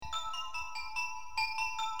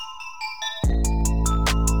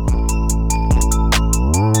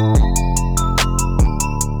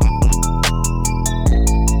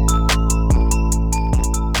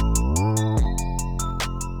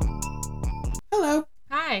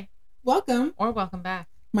Welcome. Or welcome back.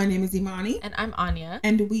 My name is Imani. And I'm Anya.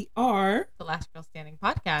 And we are the Last Girl Standing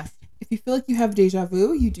podcast. If you feel like you have deja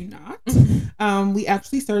vu, you do not. We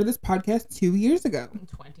actually started this podcast 2 years ago. In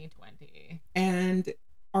 2020. And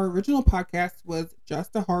our original podcast was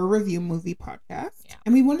just a horror review movie podcast. Yeah.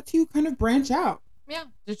 And we wanted to kind of branch out. Yeah,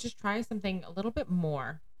 just try something a little bit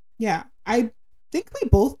more. Yeah. I think we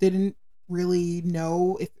both didn't really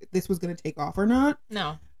know if this was going to take off or not.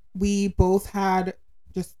 No. We both had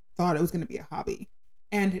just thought it was going to be a hobby.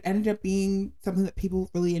 And it ended up being something that people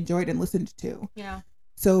really enjoyed and listened to. Yeah.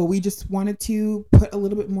 So we just wanted to put a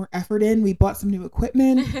little bit more effort in. We bought some new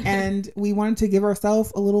equipment and we wanted to give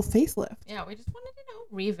ourselves a little facelift. Yeah, we just wanted to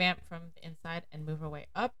revamp from the inside and move our way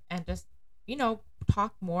up and just,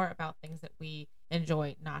 talk more about things that we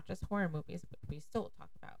enjoy, not just horror movies, but we still talk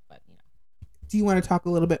about, but. Do you want to talk a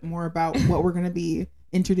little bit more about what we're going to be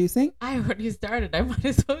introducing? I already started. I might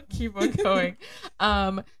as well keep on going.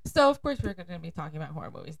 So of course we're going to be talking about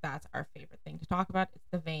horror movies. That's our favorite thing to talk about. It's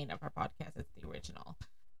the vein of our podcast. It's the original.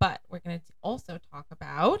 But we're going to also talk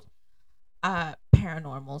about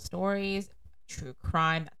paranormal stories, true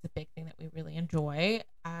crime. That's a big thing that we really enjoy.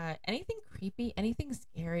 Anything creepy, anything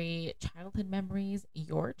scary, childhood memories,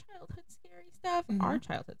 your childhood scary stuff, our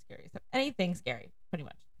childhood scary stuff, anything scary, pretty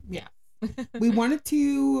much. Yeah. We wanted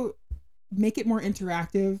to make it more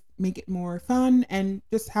interactive, make it more fun, and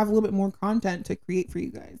just have a little bit more content to create for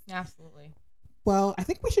you guys. Absolutely. Well, I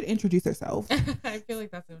think we should introduce ourselves. I feel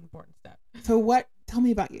like that's an important step. So tell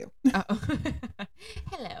me about you.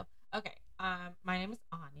 Hello. Okay. My name is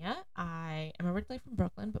Anya. I am originally from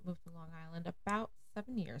Brooklyn, but moved to Long Island about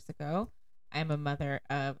 7 years ago. I am a mother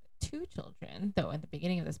of 2 children, though in the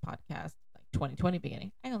beginning of this podcast, 2020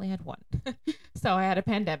 beginning, I only had 1. So I had a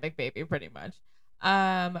pandemic baby pretty much.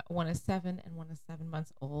 One is 7 and one is 7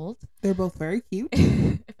 months old. They're both very cute.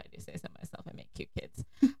 If I do say so myself, I make cute kids.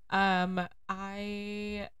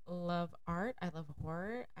 I love art. I love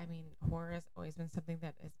horror. I mean, horror has always been something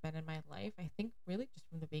that has been in my life. I think really just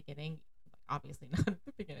from the beginning, obviously not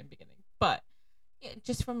the beginning, but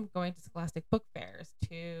just from going to Scholastic Book Fairs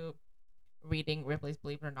to reading Ripley's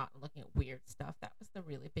Believe It or Not and looking at weird stuff. That was the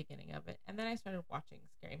really beginning of it. And then I started watching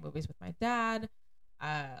scary movies with my dad.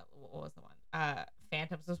 What was the one?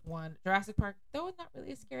 Phantoms was one. Jurassic Park, though not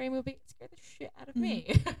really a scary movie, it scared the shit out of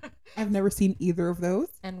me. I've never seen either of those.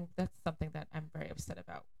 And that's something that I'm very upset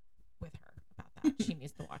about with her about that. She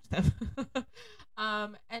needs to watch them.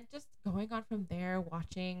 And just going on from there,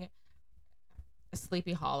 watching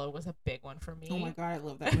Sleepy Hollow was a big one for me. Oh my god, I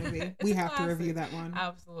love that movie. We have to review that one.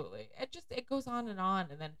 Absolutely. It goes on,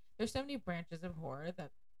 and then there's so many branches of horror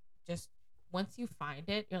that just once you find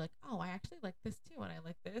it, you're like, oh, I actually like this too, and I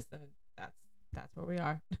like this, and that's where we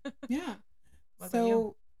are. Yeah.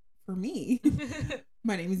 So for me,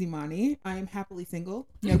 my name is Imani. I am happily single,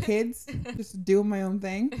 no kids, just doing my own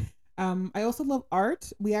thing. I also love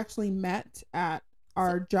art. We actually met at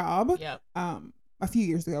our job. Yep. A few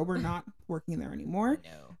years ago. We're not working there anymore.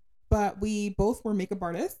 No. But we both were makeup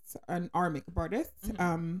artists and are makeup artists.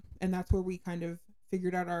 Mm-hmm. And that's where we kind of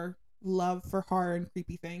figured out our love for horror and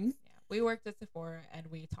creepy things. Yeah. We worked at Sephora and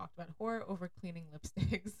we talked about horror over cleaning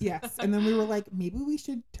lipsticks. Yes. And then we were like, maybe we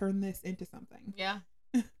should turn this into something. Yeah.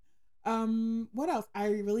 What else? I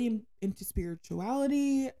really am into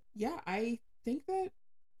spirituality. Yeah, I think that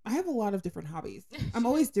I have a lot of different hobbies. I'm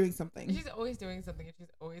always doing something. She's always doing something, and she's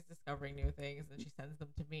always discovering new things, and she sends them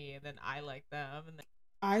to me, and then I like them. And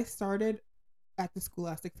I started at the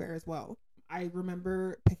Scholastic Fair as well. I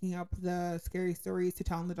remember picking up the Scary Stories to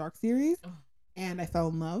Tell in the Dark series, and I fell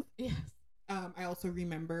in love. Yes. I also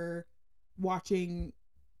remember watching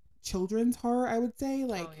children's horror, I would say,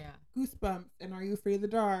 like Goosebumps and Are You Afraid of the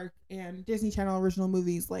Dark, and Disney Channel original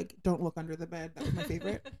movies like Don't Look Under the Bed. That was my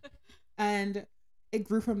favorite. And it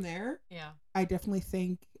grew from there. Yeah. I definitely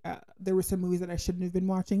think there were some movies that I shouldn't have been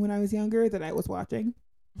watching when I was younger that I was watching.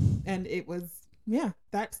 And it was,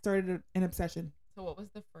 that started an obsession. So what was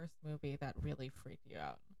the first movie that really freaked you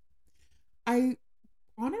out?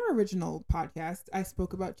 On our original podcast, I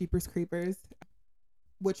spoke about Jeepers Creepers,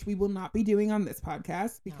 which we will not be doing on this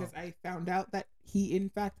podcast because I found out that he, in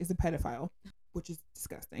fact, is a pedophile, which is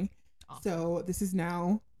disgusting. Awesome. So this is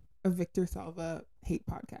now a Victor Salva hate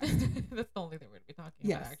podcast. That's the only thing we're going to be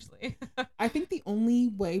talking about, actually. I think the only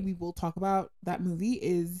way we will talk about that movie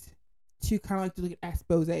is to kind of like do like an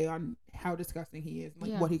expose on how disgusting he is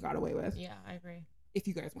and like what he got away with. Yeah, I agree. If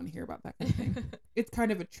you guys want to hear about that kind of thing. It's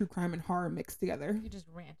kind of a true crime and horror mixed together. You just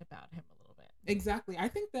rant about him a little bit. Exactly. I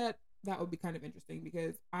think that would be kind of interesting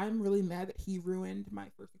because I'm really mad that he ruined my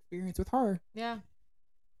first experience with horror. Yeah.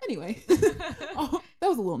 Anyway. That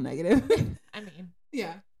was a little negative. I mean.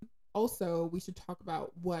 Yeah. Also, we should talk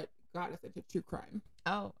about what got us into true crime.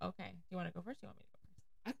 Oh, okay. Do you want to go first? Or you want me to go first?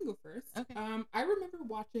 I can go first. Okay. I remember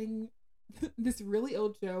watching this really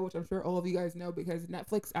old show, which I'm sure all of you guys know because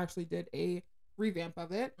Netflix actually did a revamp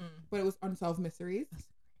of it, but it was Unsolved Mysteries.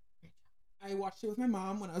 Great I watched it with my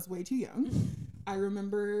mom when I was way too young. I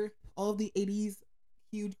remember all of the 80s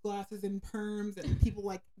huge glasses and perms and people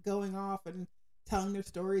like going off and telling their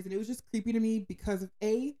stories, and it was just creepy to me because of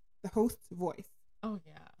the host's voice. Oh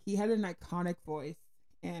yeah, he had an iconic voice,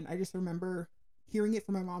 and I just remember hearing it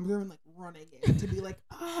from my mom's room and like running in to be like,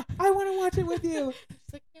 I want to watch it with you.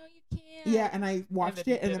 She's like, no, you can't. Yeah, and I watched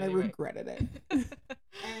it and then I regretted it.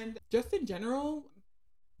 And just in general,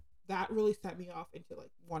 that really set me off into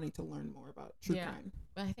like wanting to learn more about true crime.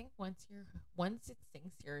 But I think once it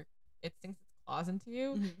sinks its claws into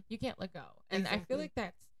you, you can't let go. And exactly. I feel like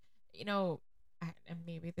that's, and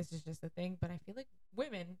maybe this is just a thing, but I feel like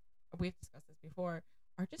women, we've discussed this before,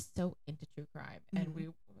 are just so into true crime, and we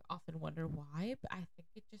often wonder why. But I think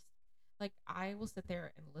it just, like, I will sit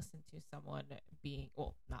there and listen to someone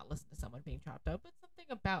not listen to someone being chopped up, but something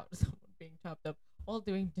about someone being chopped up while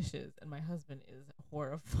doing dishes, and my husband is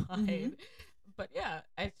horrified. But yeah,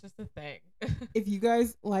 it's just a thing. If you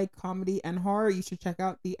guys like comedy and horror, you should check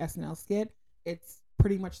out the SNL skit. It's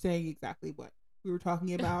pretty much saying exactly what we were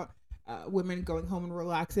talking about. Women going home and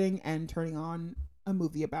relaxing and turning on a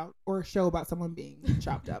movie about or a show about someone being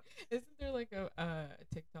chopped up. Isn't there like a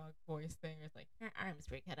TikTok voice thing where it's like, her arms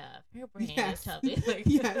were cut off, her brain is chubby? Like,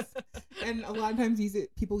 yes. And a lot of times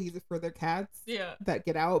people use it for their cats that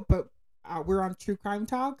get out, but we're on true crime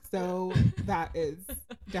talk, so that is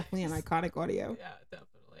definitely an iconic audio. Yeah,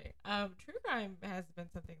 definitely. True crime has been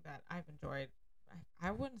something that I've enjoyed.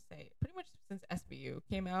 I wouldn't say pretty much since SVU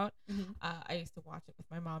came out. I used to watch it with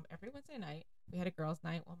my mom every Wednesday night. We had a girls'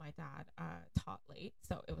 night while my dad taught late,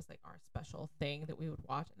 so it was like our special thing that we would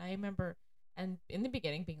watch. And I remember, and in the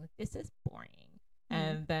beginning, being like, "This is boring,"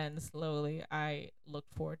 and then slowly I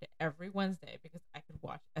looked forward to every Wednesday because I could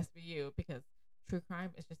watch SVU because true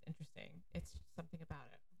crime is just interesting. It's just something about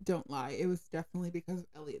it. Don't lie, it was definitely because of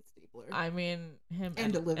Elliot Stabler. I mean, him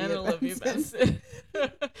and Olivia Benson.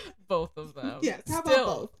 Both of them. Yes, how about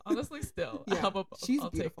both? Honestly, still. Yeah, how about both? She's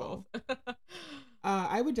beautiful. Take both.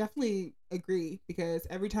 I would definitely agree because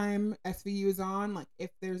every time SVU is on, like if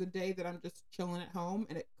there's a day that I'm just chilling at home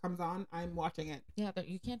and it comes on, I'm watching it. Yeah,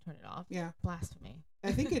 you can't turn it off. Yeah. Blasphemy.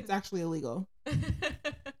 I think it's actually illegal.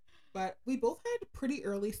 But we both had pretty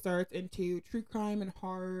early starts into true crime and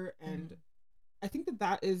horror, and I think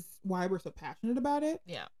that is why we're so passionate about it.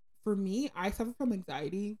 Yeah. For me, I suffer from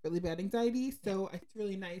anxiety, really bad anxiety, so I think it's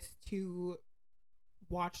really nice to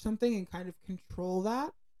watch something and kind of control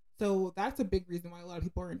that. So that's a big reason why a lot of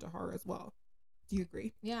people are into horror as well. Do you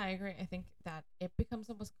agree? Yeah, I agree. I think that it becomes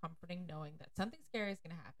almost comforting knowing that something scary is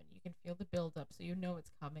going to happen. You can feel the buildup, so you know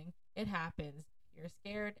it's coming. It happens. You're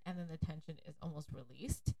scared, and then the tension is almost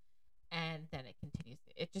released, and then it continues.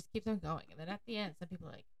 It just keeps on going. And then at the end, some people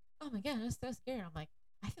are like, "Oh my God, I'm so scared." I'm like,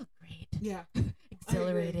 I feel great. Yeah.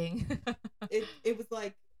 Exhilarating. It was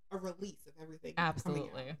like a release of everything.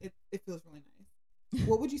 Absolutely. It feels really nice.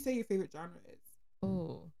 What would you say your favorite genre is?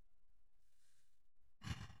 Oh,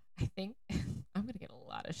 I think I'm gonna get a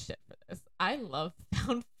lot of shit for this. I love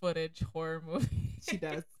found footage horror movies. She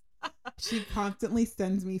does. She constantly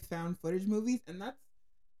sends me found footage movies, and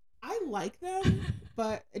I like them,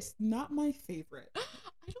 but it's not my favorite. I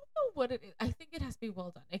don't know what it is. I think it has to be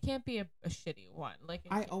well done. It can't be a shitty one. Like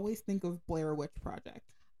I always think of Blair Witch Project.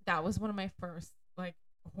 That was one of my first like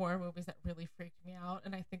horror movies that really freaked me out,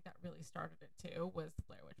 and I think that really started it too. Was the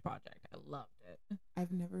Blair Witch Project? I loved it.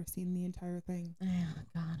 I've never seen the entire thing. Oh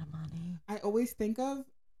God, Imani. I always think of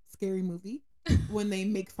Scary Movie when they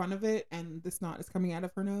make fun of it and the snot is coming out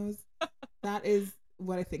of her nose. That is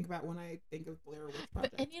what I think about when I think of Blair Witch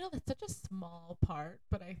Project. And that's such a small part,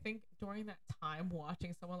 but I think during that time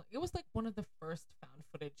watching someone, it was like one of the first found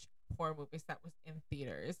footage horror movies that was in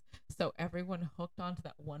theaters. So everyone hooked onto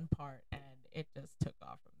that one part and it just took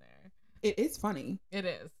off from there. It is funny. It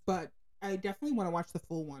is. But I definitely want to watch the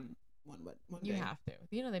full one day. You have to.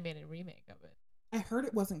 They made a remake of it. I heard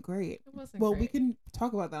it wasn't great. It wasn't great. Well, we can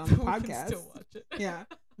talk about that on the podcast. We can still watch it. Yeah.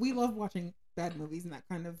 We love watching bad movies, and that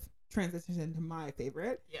kind of transitions into my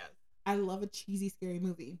favorite. Yes. I love a cheesy, scary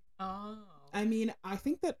movie. Oh. I mean, I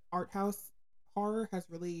think that art house horror has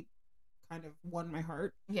really kind of won my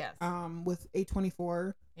heart. Yes. With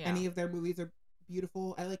A24, any of their movies are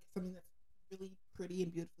beautiful. I like something that's really pretty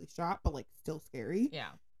and beautifully shot, but like still scary. Yeah.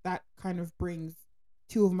 That kind of brings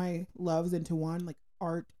two of my loves into one, like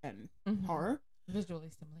art and horror. Visually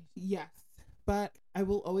stimulation. Yes. But I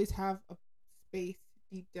will always have a space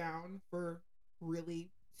deep down for really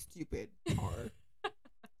stupid horror.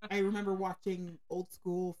 I remember watching old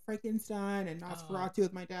school Frankenstein and Nosferatu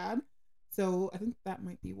with my dad. So I think that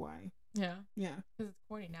might be why. Yeah. Yeah. Because it's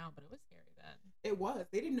corny now, but it was scary then. It was.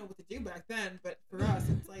 They didn't know what to do back then, but for us,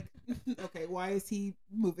 it's like, okay, why is he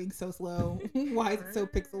moving so slow? Why is it so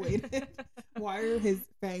pixelated? Why are his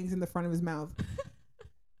fangs in the front of his mouth?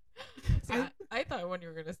 See, I thought when you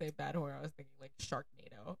were gonna say bad horror, I was thinking like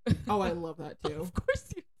Sharknado. Oh, I love that too. Of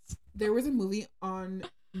course you. There was a movie on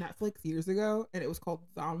Netflix years ago, and it was called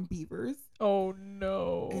Zombievers. Oh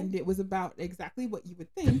no! And it was about exactly what you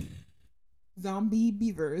would think: zombie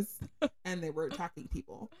beavers, and they were attacking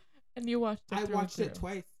people. And you watched it? I watched it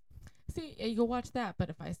twice. See, you'll watch that, but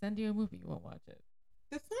if I send you a movie, you won't watch it.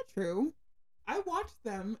 That's not true. I watched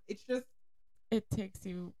them. It's just it takes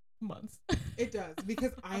you months. It does,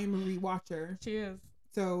 because I am a rewatcher. She is.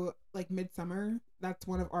 So, like Midsummer, that's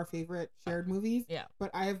one of our favorite shared movies. Yeah.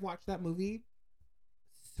 But I have watched that movie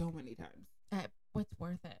so many times. It's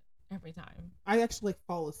worth it every time. I actually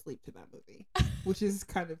fall asleep to that movie, which is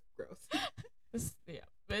kind of gross. Yeah.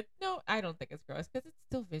 But no, I don't think it's gross because it's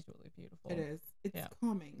still visually beautiful. It is. It's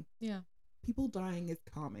calming. Yeah. People dying is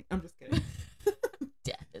calming. I'm just kidding.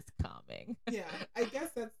 Death is calming. Yeah. I guess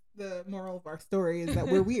that's the moral of our story, is that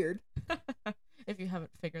we're weird. If you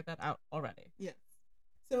haven't figured that out already. Yes.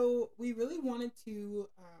 So we really wanted to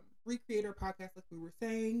recreate our podcast like we were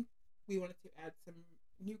saying. We wanted to add some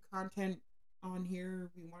new content on here.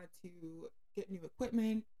 We wanted to get new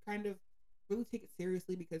equipment, kind of really take it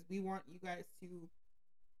seriously, because we want you guys to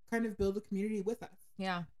kind of build a community with us.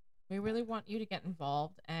 Yeah. We really want you to get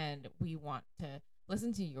involved, and we want to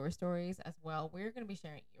listen to your stories as well. We're going to be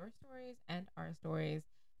sharing your stories and our stories.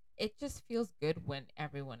 It just feels good when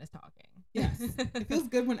everyone is talking. Yes. It feels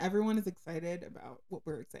good when everyone is excited about what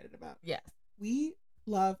we're excited about. Yes. We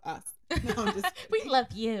love us. No, I'm just kidding. We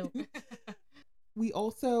love you. We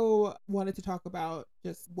also wanted to talk about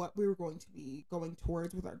just what we were going to be going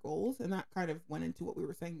towards with our goals, and that kind of went into what we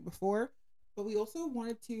were saying before. But we also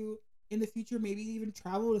wanted to, in the future, maybe even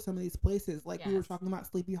travel to some of these places, like we were talking about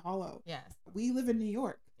Sleepy Hollow. Yes. We live in New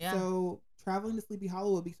York. Yeah. So traveling to Sleepy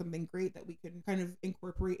Hollow would be something great that we can kind of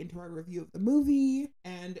incorporate into our review of the movie.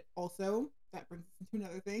 And also, that brings us into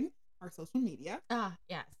another thing, our social media.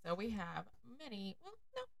 Yes. So we have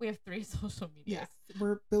we have 3 social media. Yes.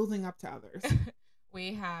 We're building up to others.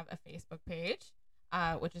 We have a Facebook page,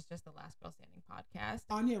 which is just the Last Girl Standing podcast.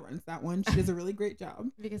 Anya runs that one. She does a really great job.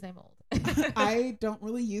 Because I'm old. I don't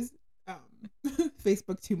really use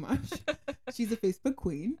Facebook too much. She's a Facebook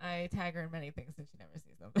queen. I tag her in many things and she never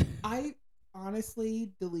sees them. I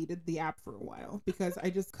honestly deleted the app for a while because I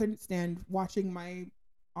just couldn't stand watching my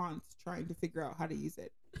aunts trying to figure out how to use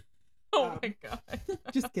it. Oh my god.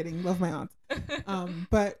 Just kidding. Love my aunts.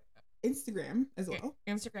 But Instagram as well.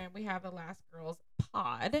 Instagram, we have the Last Girls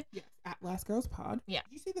Pod. Yes, at Last Girls Pod. Yeah.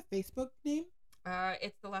 Did you say the Facebook name?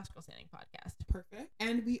 It's the Last Girl Standing podcast. Perfect.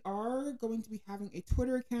 And we are going to be having a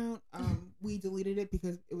Twitter account. We deleted it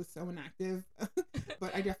because it was so inactive,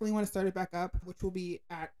 but I definitely want to start it back up, which will be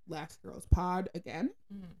at Last Girls Pod again.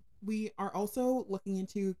 Mm-hmm. We are also looking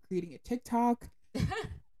into creating a TikTok.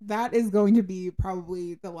 That is going to be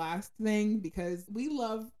probably the last thing because we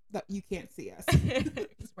love that you can't see us.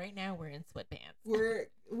 Because right now we're in sweatpants.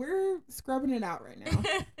 We're scrubbing it out right now.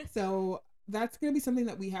 So that's going to be something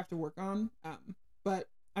that we have to work on. But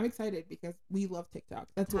I'm excited because we love TikTok.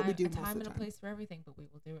 That's what we do most of the time. A time and a place for everything, but we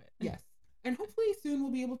will do it. Yes. And hopefully soon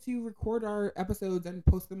we'll be able to record our episodes and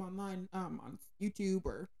post them online on YouTube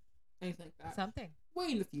or anything like that. Something.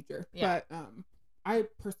 Way in the future. Yeah. But I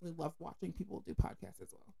personally love watching people do podcasts as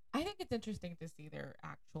well. I think it's interesting to see their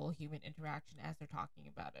actual human interaction as they're talking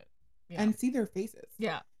about it. Yeah. And see their faces.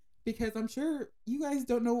 Yeah. Because I'm sure you guys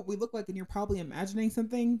don't know what we look like and you're probably imagining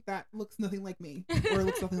something that looks nothing like me or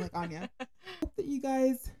looks nothing like Anya. Hope that you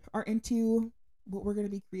guys are into what we're going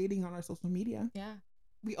to be creating on our social media. Yeah.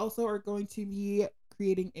 We also are going to be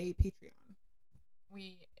creating a Patreon.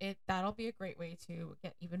 That'll be a great way to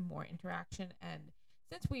get even more interaction, and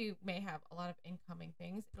since we may have a lot of incoming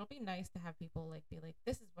things, it'll be nice to have people be like,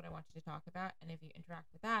 this is what I want you to talk about. And if you interact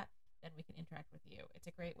with that, then we can interact with you. It's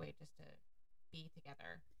a great way just to be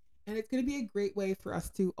together. And it's going to be a great way for us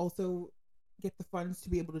to also get the funds to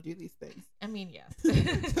be able to do these things. I mean, yes.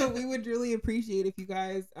 So we would really appreciate if you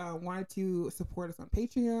guys wanted to support us on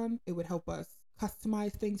Patreon. It would help us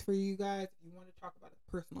customize things for you guys. If you want to talk about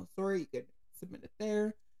a personal story, you could submit it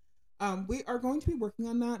there. We are going to be working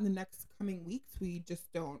on that in the next coming weeks. We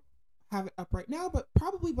just don't have it up right now, but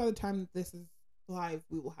probably by the time that this is live,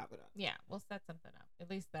 we will have it up. Yeah, we'll set something up. At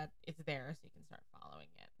least that it's there so you can start following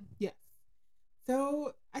it. Yes.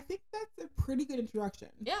 So I think that's a pretty good introduction.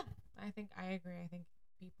 Yeah, I agree. I think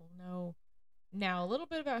people know Now, a little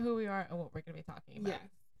bit about who we are and what we're going to be talking about. Yes.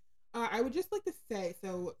 I would just like to say,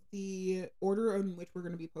 so the order in which we're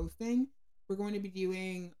going to be posting, we're going to be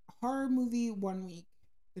doing a horror movie one week,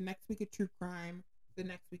 the next week a true crime, the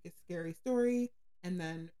next week a scary story, and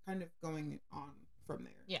then kind of going on from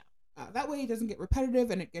there. Yeah. That way it doesn't get repetitive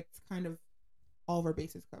and it gets kind of all of our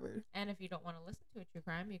bases covered. And if you don't want to listen to a true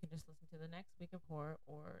crime, you can just listen to the next week of horror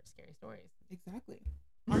or scary stories. Exactly.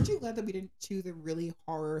 Aren't you glad that we didn't choose a really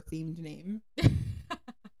horror themed name?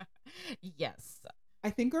 Yes. I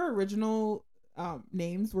think our original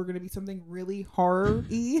names were going to be something really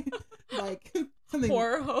horror-y. Like something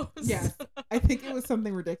horror host. Yes. I think it was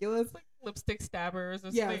something ridiculous. Like lipstick stabbers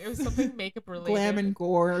or something. It was something makeup related. Glam and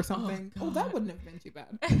gore or something. Oh, that wouldn't have been too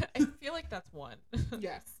bad. I feel like that's one.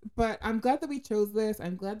 Yes. But I'm glad that we chose this.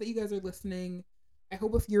 I'm glad that you guys are listening. I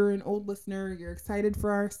hope if you're an old listener, you're excited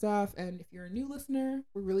for our stuff. And if you're a new listener,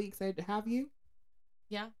 we're really excited to have you.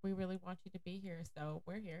 Yeah, we really want you to be here. So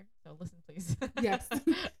we're here. So listen, please. Yes.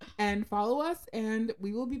 And follow us. And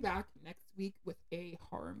we will be back next week with a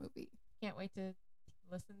horror movie. Can't wait to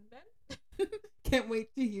listen then. Can't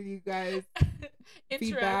wait to hear you guys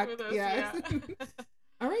interact with us. Yes. Yeah.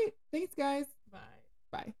 All right. Thanks, guys. Bye.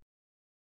 Bye.